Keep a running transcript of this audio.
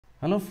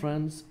Hello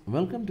friends,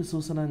 welcome to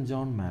Susan and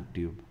John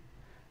MathTube.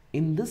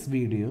 In this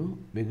video,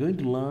 we're going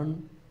to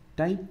learn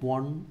type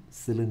 1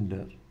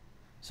 cylinder.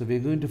 So we're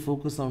going to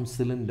focus on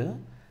cylinder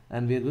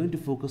and we're going to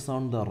focus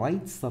on the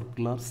right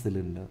circular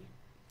cylinder.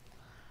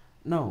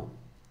 Now,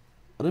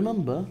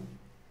 remember,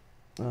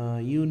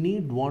 you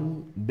need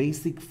one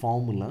basic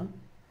formula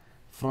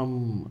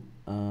from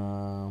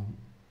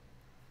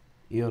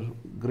your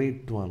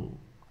grade 12,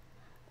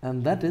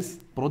 and that is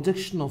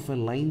projection of a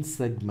line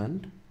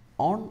segment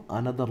on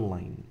another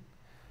line.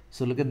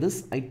 So look at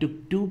this, I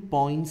took 2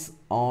 points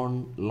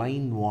on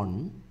line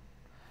 1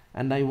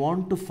 and I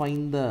want to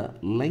find the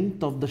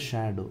length of the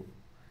shadow.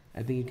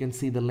 I think you can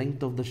see the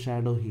length of the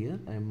shadow here.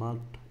 I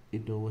marked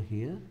it over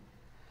here.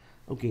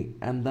 Okay,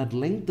 and that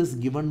length is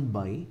given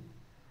by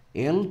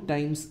L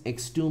times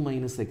x2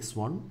 minus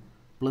x1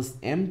 plus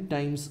m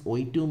times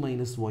y2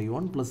 minus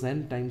y1 plus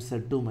n times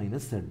z2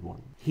 minus z1.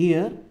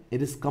 Here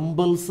it is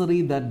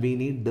compulsory that we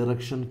need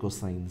direction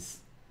cosines.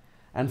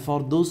 And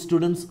for those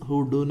students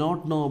who do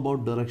not know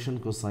about direction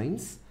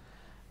cosines,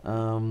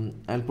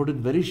 I'll put it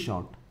very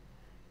short.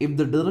 If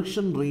the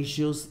direction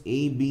ratios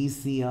A, B,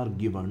 C are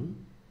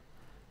given,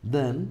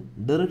 then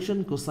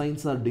direction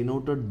cosines are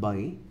denoted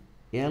by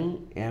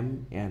L,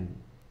 M, N.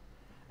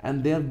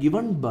 And they are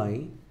given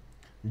by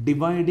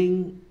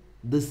dividing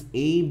this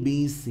A,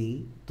 B,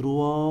 C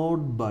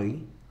throughout by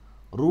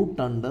root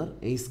under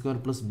A square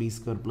plus B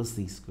square plus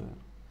C square.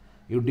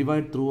 You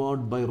divide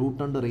throughout by root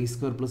under A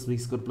square plus B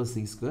square plus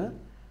C square.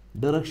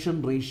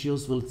 Direction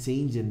ratios will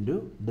change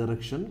into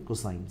direction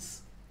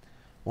cosines.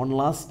 One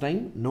last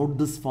time, note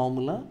this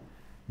formula.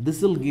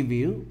 This will give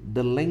you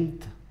the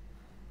length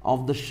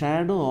of the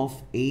shadow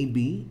of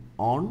AB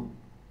on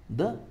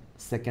the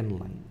second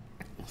line.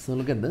 So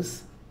look at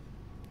this.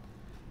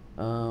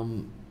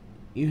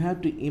 You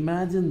have to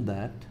imagine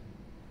that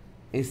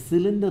a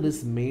cylinder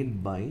is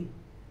made by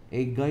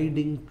a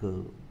guiding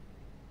curve.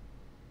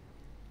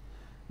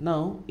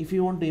 Now, if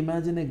you want to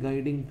imagine a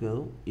guiding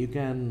curve, you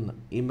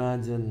can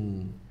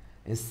imagine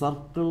a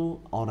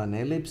circle or an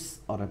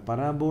ellipse or a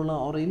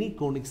parabola or any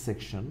conic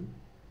section.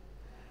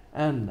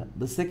 And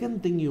the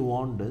second thing you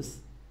want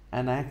is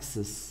an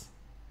axis.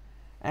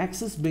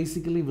 Axis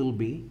basically will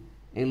be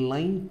a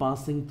line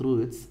passing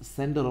through its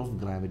center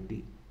of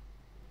gravity.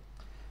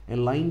 A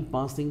line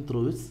passing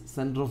through its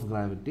center of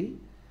gravity.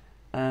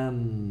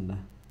 And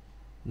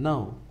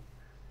now,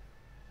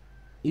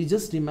 you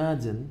just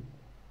imagine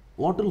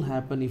what will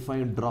happen if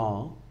I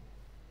draw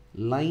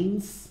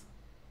lines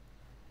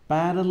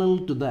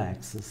parallel to the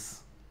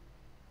axis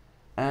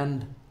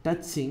and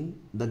touching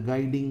the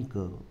guiding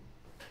curve.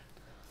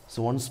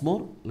 So once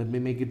more, let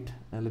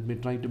me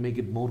try to make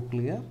it more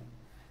clear.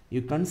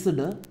 You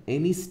consider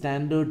any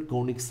standard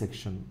conic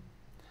section,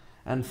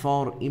 and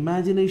for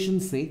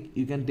imagination's sake,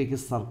 you can take a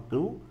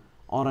circle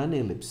or an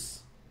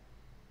ellipse.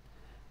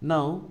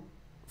 Now,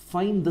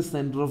 find the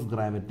center of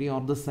gravity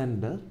or the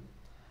center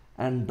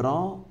and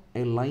draw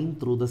a line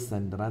through the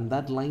center, and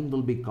that line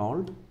will be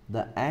called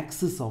the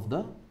axis of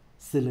the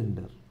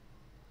cylinder.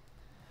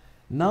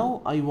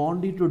 Now I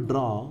want you to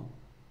draw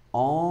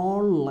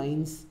all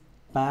lines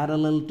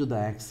parallel to the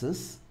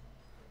axis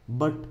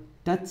but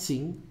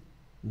touching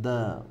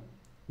the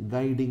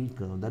guiding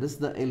curve, that is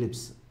the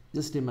ellipse.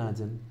 Just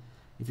imagine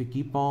if you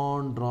keep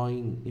on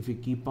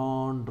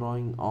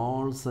drawing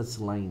all such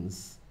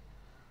lines,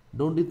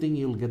 don't you think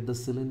you'll get the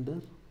cylinder?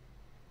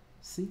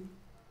 See?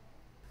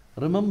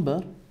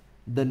 Remember,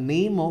 the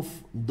name of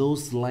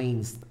those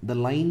lines, the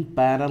line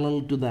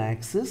parallel to the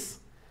axis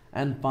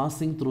and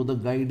passing through the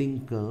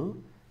guiding curve,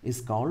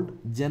 is called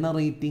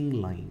generating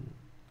line.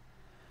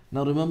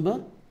 Now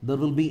remember, there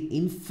will be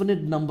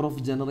infinite number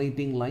of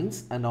generating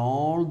lines and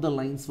all the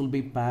lines will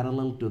be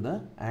parallel to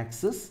the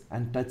axis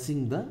and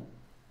touching the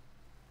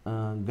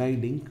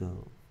guiding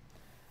curve.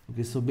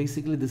 Okay, so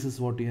basically this is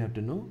what you have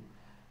to know.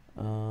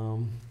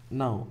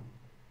 Now,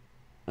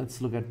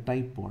 let's look at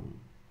type 1.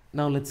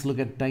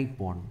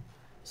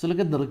 So look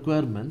at the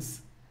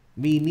requirements.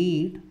 We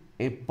need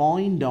a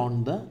point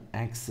on the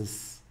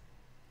axis.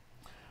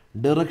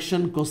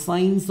 Direction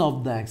cosines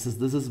of the axis.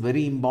 This is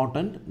very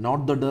important.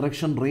 Not the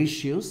direction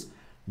ratios.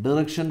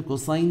 Direction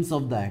cosines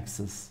of the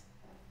axis.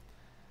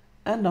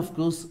 And of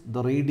course,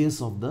 the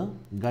radius of the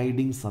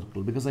guiding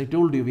circle. Because I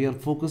told you we are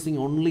focusing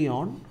only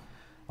on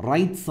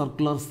right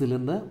circular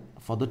cylinder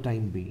for the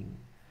time being.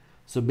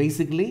 So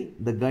basically,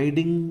 the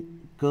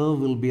guiding curve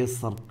will be a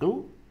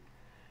circle,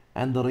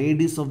 and the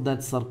radius of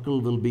that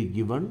circle will be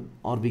given,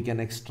 or we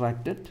can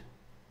extract it.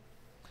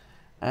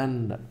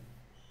 And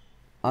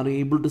are you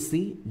able to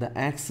see the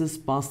axis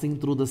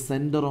passing through the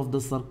center of the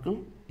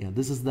circle? Yeah,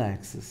 this is the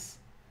axis.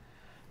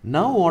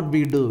 Now what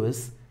we do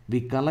is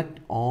we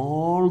collect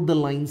all the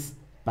lines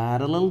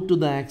parallel to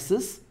the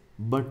axis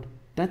but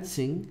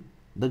touching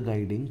the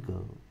guiding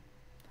curve.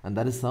 And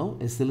that is how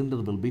a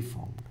cylinder will be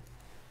formed.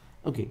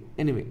 Okay,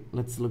 anyway,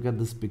 let's look at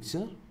this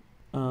picture.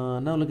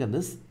 Now look at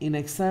this. In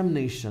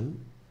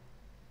examination,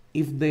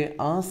 if they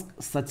ask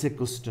such a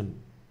question,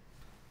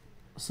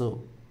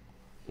 so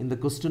in the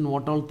question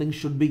what all things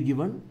should be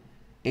given?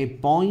 A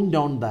point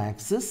on the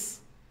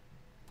axis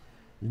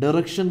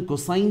direction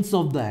cosines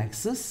of the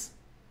axis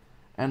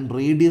and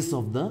radius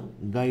of the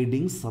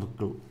guiding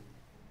circle.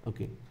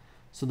 Okay.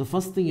 So the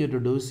first thing you have to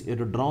do is you have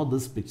to draw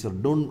this picture.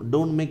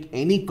 Don't make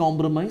any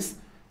compromise.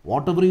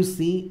 Whatever you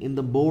see in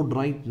the board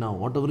right now,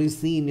 whatever you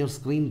see in your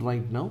screen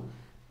right now,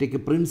 take a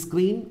print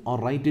screen or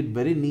write it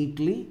very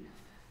neatly.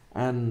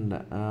 And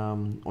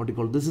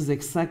this is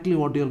exactly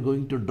what you are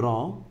going to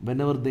draw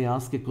whenever they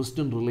ask a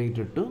question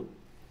related to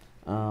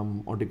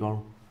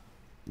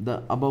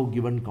the above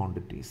given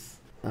quantities.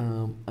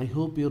 I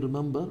hope you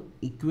remember,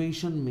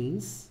 equation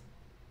means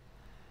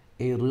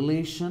a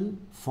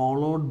relation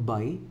followed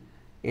by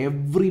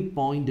every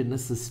point in a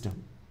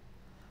system.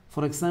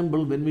 For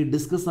example, when we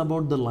discuss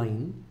about the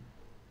line,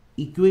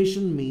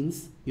 equation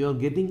means you are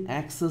getting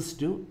access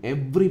to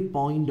every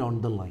point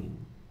on the line.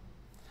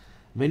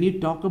 When you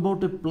talk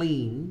about a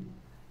plane,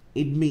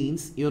 it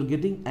means you are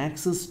getting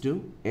access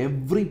to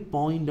every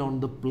point on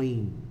the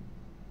plane.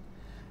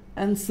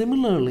 And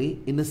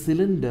similarly, in a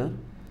cylinder,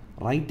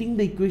 writing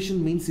the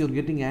equation means you are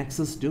getting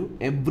access to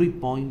every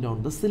point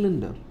on the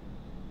cylinder.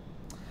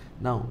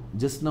 Now,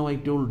 just now I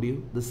told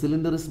you, the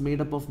cylinder is made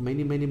up of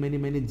many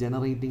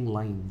generating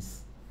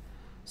lines.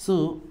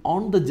 So,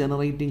 on the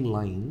generating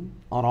line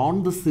or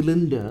on the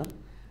cylinder,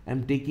 I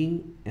am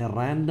taking a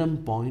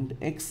random point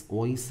x,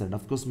 y, z,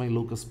 of course my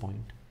locus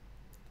point.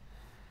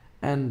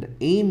 And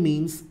A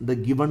means the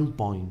given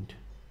point.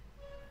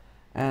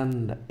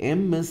 And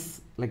M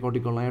is like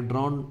I have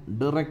drawn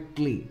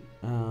directly,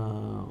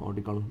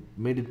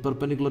 made it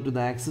perpendicular to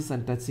the axis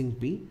and touching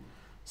P,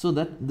 so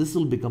that this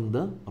will become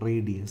the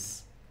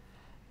radius.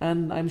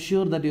 And I am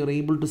sure that you are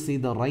able to see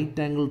the right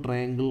angle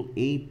triangle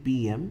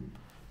APM.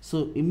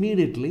 So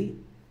immediately,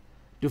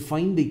 to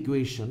find the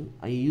equation,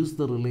 I use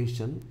the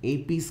relation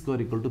AP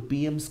square equal to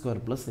PM square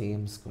plus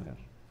AM square.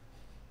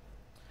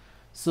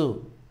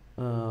 So,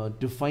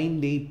 to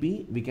find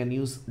AP, we can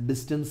use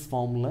distance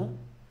formula.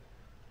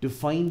 To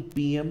find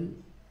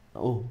PM,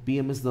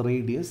 PM is the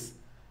radius.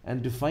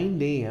 And to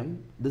find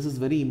AM, this is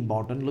very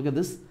important. Look at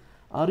this.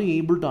 Are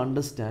you able to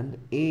understand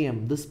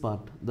AM, this part,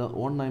 the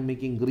one I am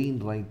making green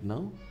right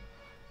now,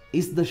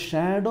 is the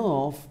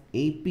shadow of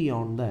AP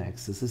on the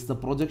axis, is the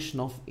projection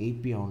of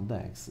AP on the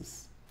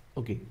axis.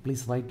 Okay,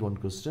 please write one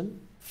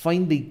question.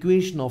 Find the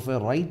equation of a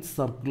right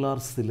circular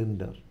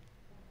cylinder.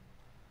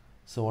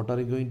 So what are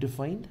you going to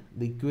find?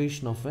 The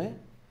equation of a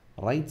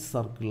right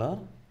circular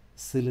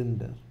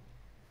cylinder.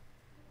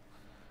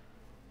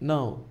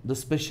 Now, the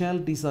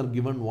specialties are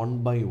given one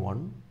by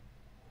one.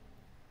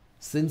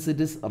 Since it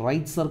is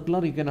right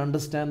circular, you can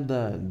understand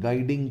the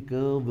guiding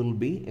curve will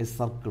be a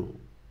circle.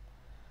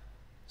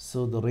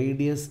 So the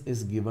radius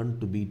is given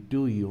to be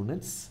 2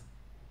 units.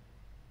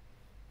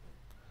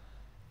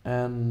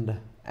 And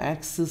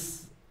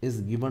axis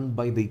is given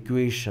by the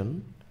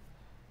equation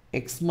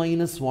x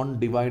minus 1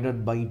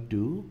 divided by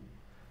 2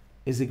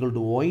 is equal to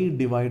y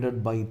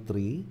divided by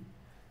 3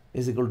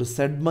 is equal to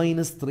z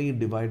minus 3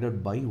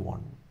 divided by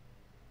 1.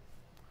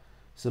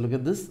 So look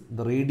at this,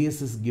 the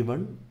radius is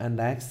given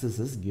and axis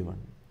is given.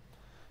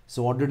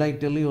 So what did I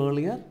tell you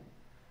earlier?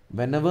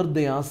 Whenever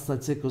they ask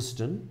such a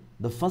question,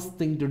 the first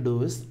thing to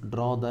do is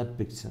draw that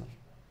picture.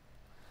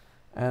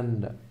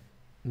 And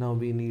now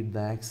we need the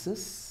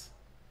axis,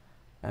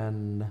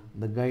 and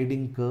the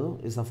guiding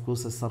curve is of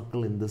course a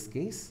circle in this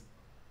case.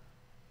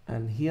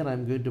 And here I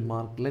am going to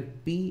mark,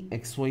 let P,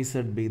 X, Y,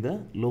 Z be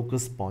the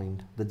locus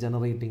point, the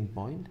generating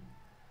point.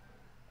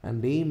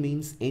 And A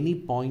means any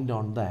point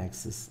on the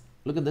axis.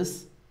 Look at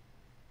this.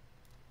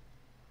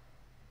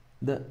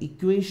 The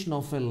equation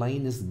of a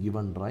line is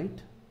given,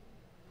 right?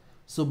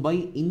 So by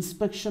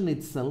inspection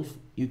itself,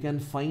 you can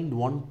find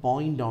one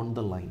point on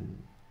the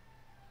line.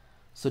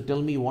 So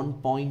tell me one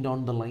point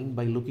on the line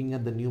by looking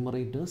at the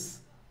numerators.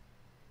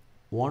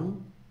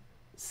 1,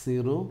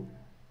 0,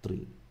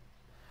 3.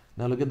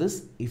 Now look at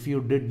this. If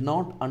you did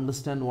not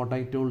understand what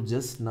I told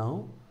just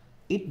now,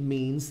 it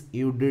means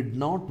you did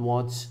not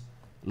watch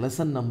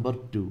lesson number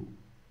 2.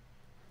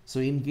 So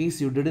in case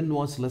you didn't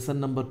watch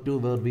lesson number 2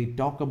 where we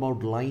talk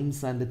about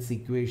lines and its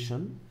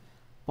equation,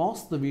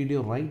 pause the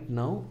video right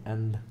now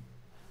and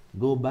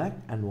go back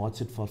and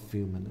watch it for a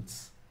few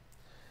minutes.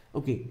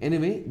 Okay,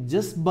 anyway,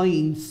 just by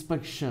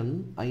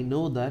inspection, I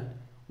know that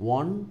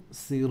 1,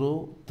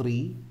 0,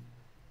 3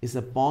 is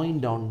a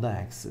point on the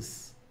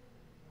axis.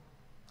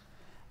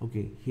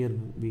 Okay, here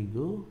we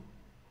go.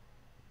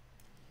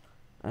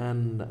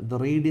 And the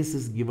radius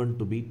is given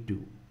to be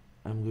 2.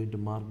 I'm going to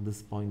mark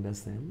this point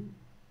as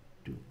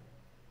M2.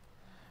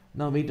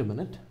 Now wait a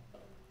minute.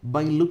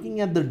 By looking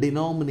at the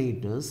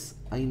denominators,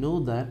 I know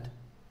that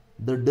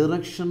the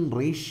direction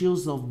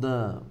ratios of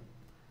the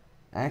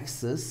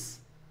axis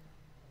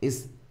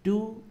is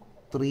 2,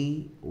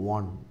 3,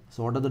 1.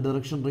 So what are the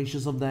direction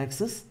ratios of the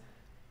axis?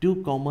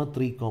 2,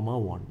 3,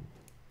 1.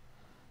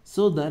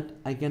 So that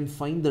I can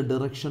find the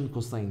direction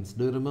cosines.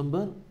 Do you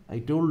remember? I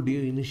told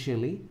you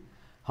initially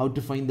how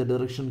to find the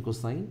direction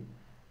cosine.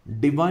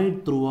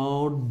 Divide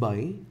throughout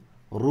by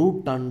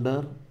root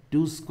under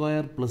 2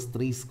 square plus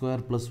 3 square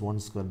plus 1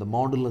 square, the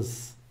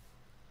modulus.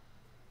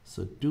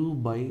 So 2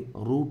 by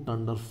root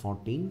under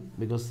 14,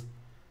 because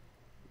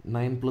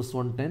 9 plus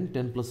 1 10,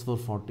 10 plus 4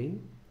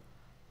 14,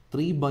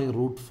 3 by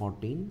root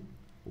 14,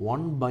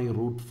 1 by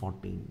root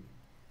 14.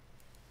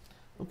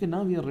 Okay,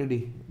 now we are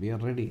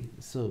ready.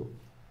 So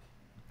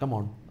come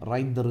on,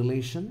 write the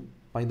relation,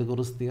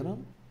 Pythagoras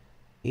theorem,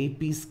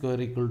 AP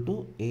square equal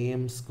to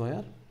AM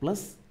square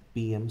plus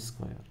PM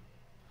square.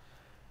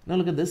 Now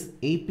look at this,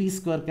 AP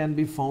square can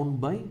be found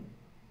by,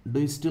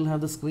 do you still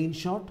have the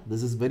screenshot?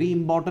 This is very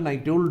important, I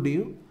told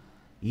you,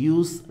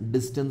 use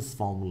distance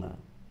formula,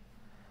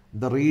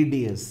 the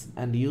radius,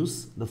 and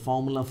use the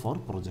formula for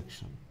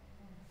projection.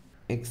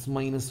 X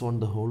minus 1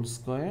 the whole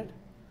squared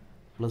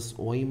plus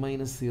y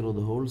minus 0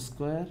 the whole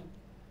square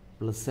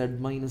plus z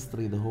minus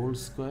 3 the whole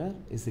square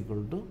is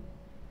equal to,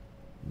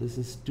 this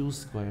is 2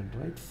 squared,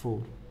 right?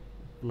 4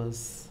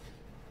 plus,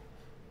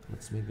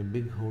 let's make a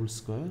big whole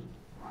square.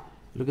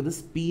 Look at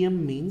this,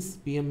 PM means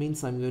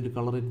I'm going to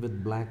color it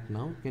with black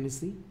now. Can you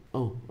see?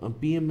 Oh,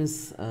 PM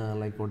is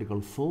like what you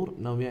call 4.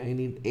 Now I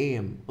need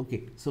AM.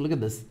 Okay, so look at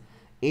this.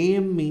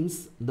 AM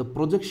means the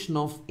projection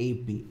of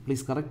AP.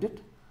 Please correct it.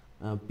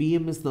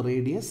 PM is the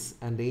radius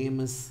and AM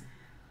is,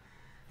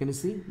 can you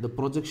see? The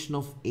projection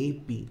of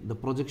AP. The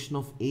projection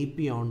of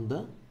AP on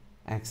the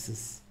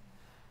axis.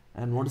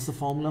 And what is the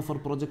formula for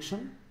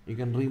projection? You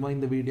can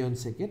rewind the video and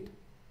check it.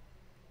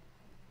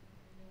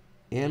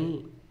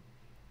 L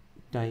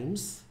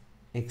times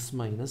x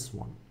minus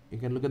 1. You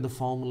can look at the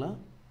formula,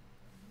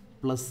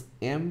 plus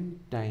m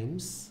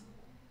times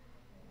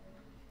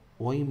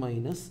y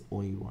minus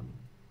y1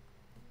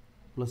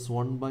 plus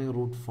 1 by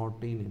root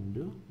 14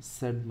 into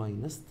z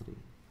minus 3.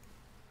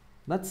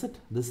 That's it.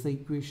 This is the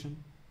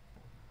equation.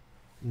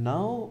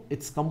 Now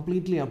it's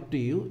completely up to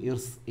you,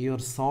 your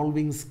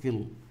solving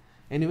skill.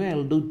 Anyway,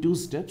 I'll do 2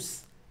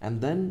 steps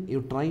and then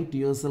you try it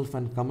yourself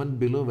and comment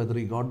below whether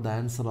you got the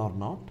answer or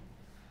not.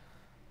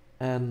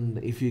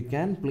 And if you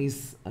can,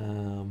 please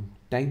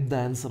type the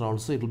answer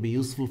also. It will be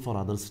useful for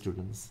other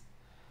students.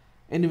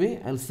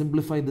 Anyway, I'll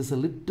simplify this a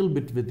little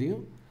bit with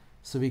you.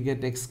 So we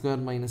get x square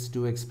minus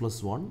 2x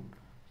plus 1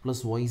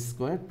 plus y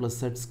squared plus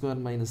z square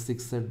minus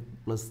 6z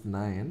plus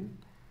 9.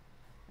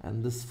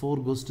 And this 4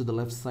 goes to the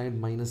left side,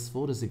 minus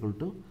 4 is equal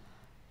to,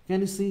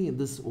 can you see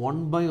this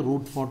 1 by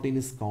root 14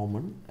 is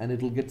common and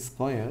it will get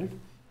squared.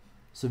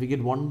 So we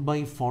get 1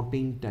 by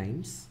 14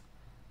 times,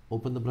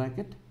 open the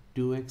bracket,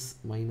 2x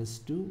minus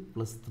 2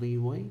 plus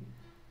 3y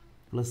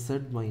plus z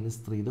minus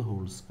 3 the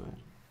whole square.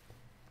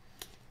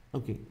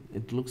 Okay,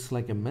 it looks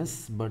like a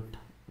mess, but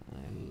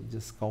I'll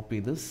just copy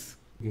this.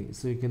 Okay,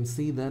 so you can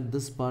see that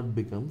this part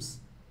becomes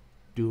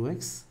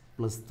 2x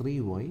plus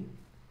 3y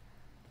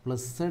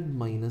plus z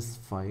minus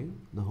 5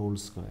 the whole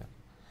square.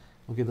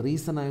 Okay, the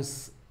reason I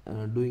was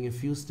doing a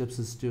few steps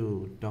is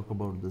to talk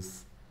about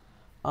this.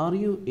 Are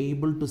you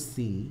able to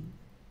see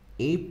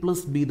a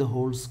plus b the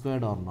whole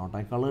squared or not?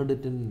 I colored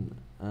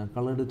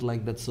it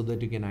like that so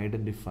that you can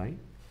identify.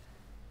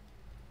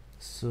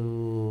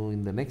 So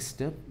in the next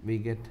step we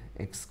get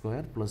x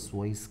square plus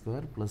y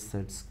square plus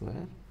z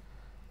square.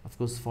 Of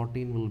course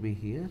 14 will be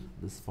here,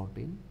 this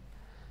 14,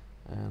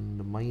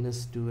 and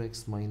minus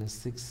 2x minus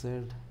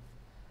 6z,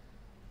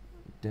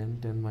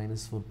 10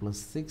 minus 4 plus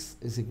 6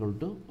 is equal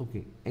to,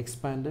 okay,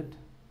 expand it,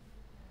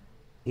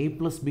 a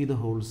plus b the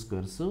whole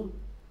square, so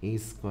a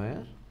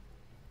square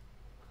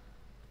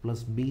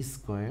plus b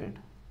squared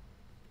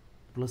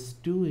plus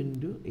 2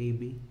 into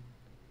ab.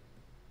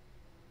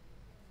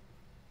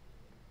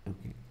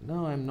 Okay,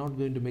 now I'm not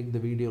going to make the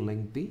video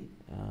lengthy,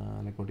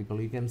 like what you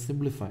call, you can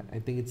simplify. I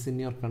think it's in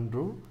your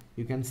control,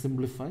 you can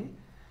simplify,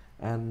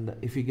 and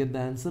if you get the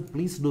answer,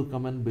 please do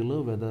comment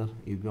below whether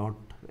you got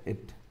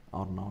it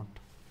or not.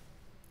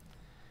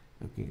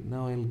 Okay,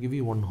 now I'll give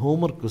you one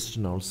homework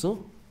question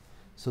also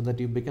so that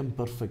you become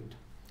perfect.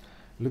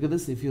 Look at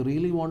this, if you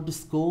really want to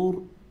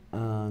score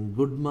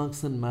good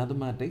marks in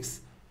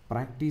mathematics,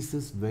 practice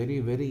is very,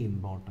 very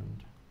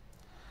important.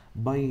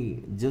 By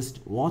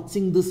just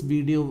watching this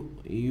video,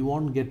 you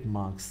won't get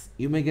marks.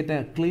 You may get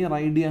a clear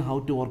idea how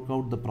to work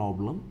out the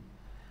problem,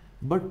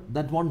 but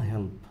that won't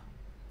help.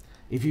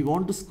 If you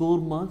want to score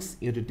marks,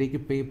 you have to take a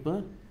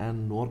paper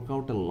and work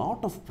out a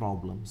lot of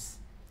problems.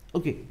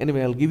 Okay,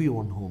 anyway, I'll give you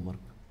one homework.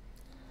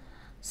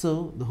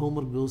 So the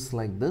homework goes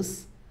like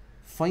this.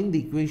 Find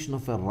the equation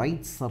of a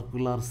right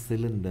circular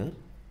cylinder.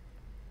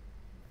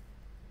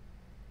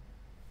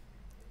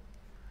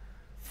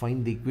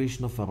 Find the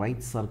equation of a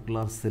right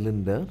circular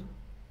cylinder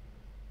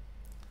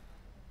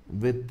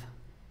with,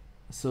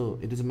 so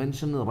it is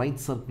mentioned right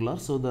circular,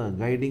 so the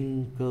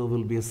guiding curve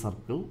will be a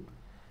circle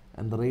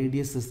and the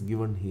radius is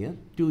given here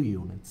 2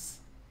 units,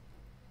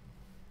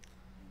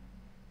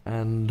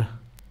 and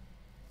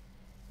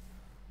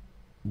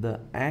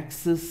the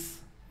axis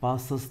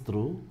passes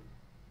through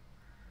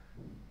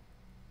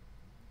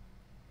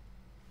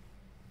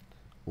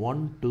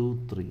 1,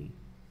 2, 3.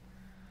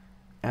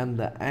 And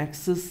the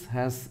axis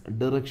has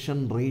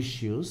direction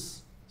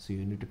ratios, so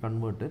you need to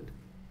convert it,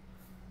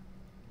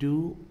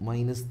 2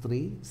 minus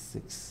 3,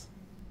 6.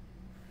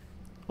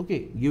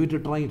 Okay, give it a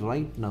try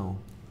right now.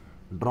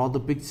 Draw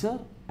the picture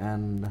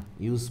and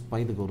use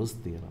Pythagoras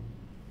theorem.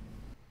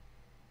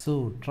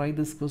 So try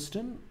this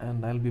question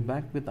and I'll be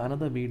back with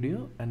another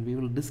video, and we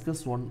will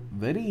discuss one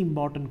very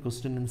important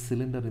question in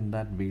cylinder in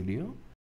that video.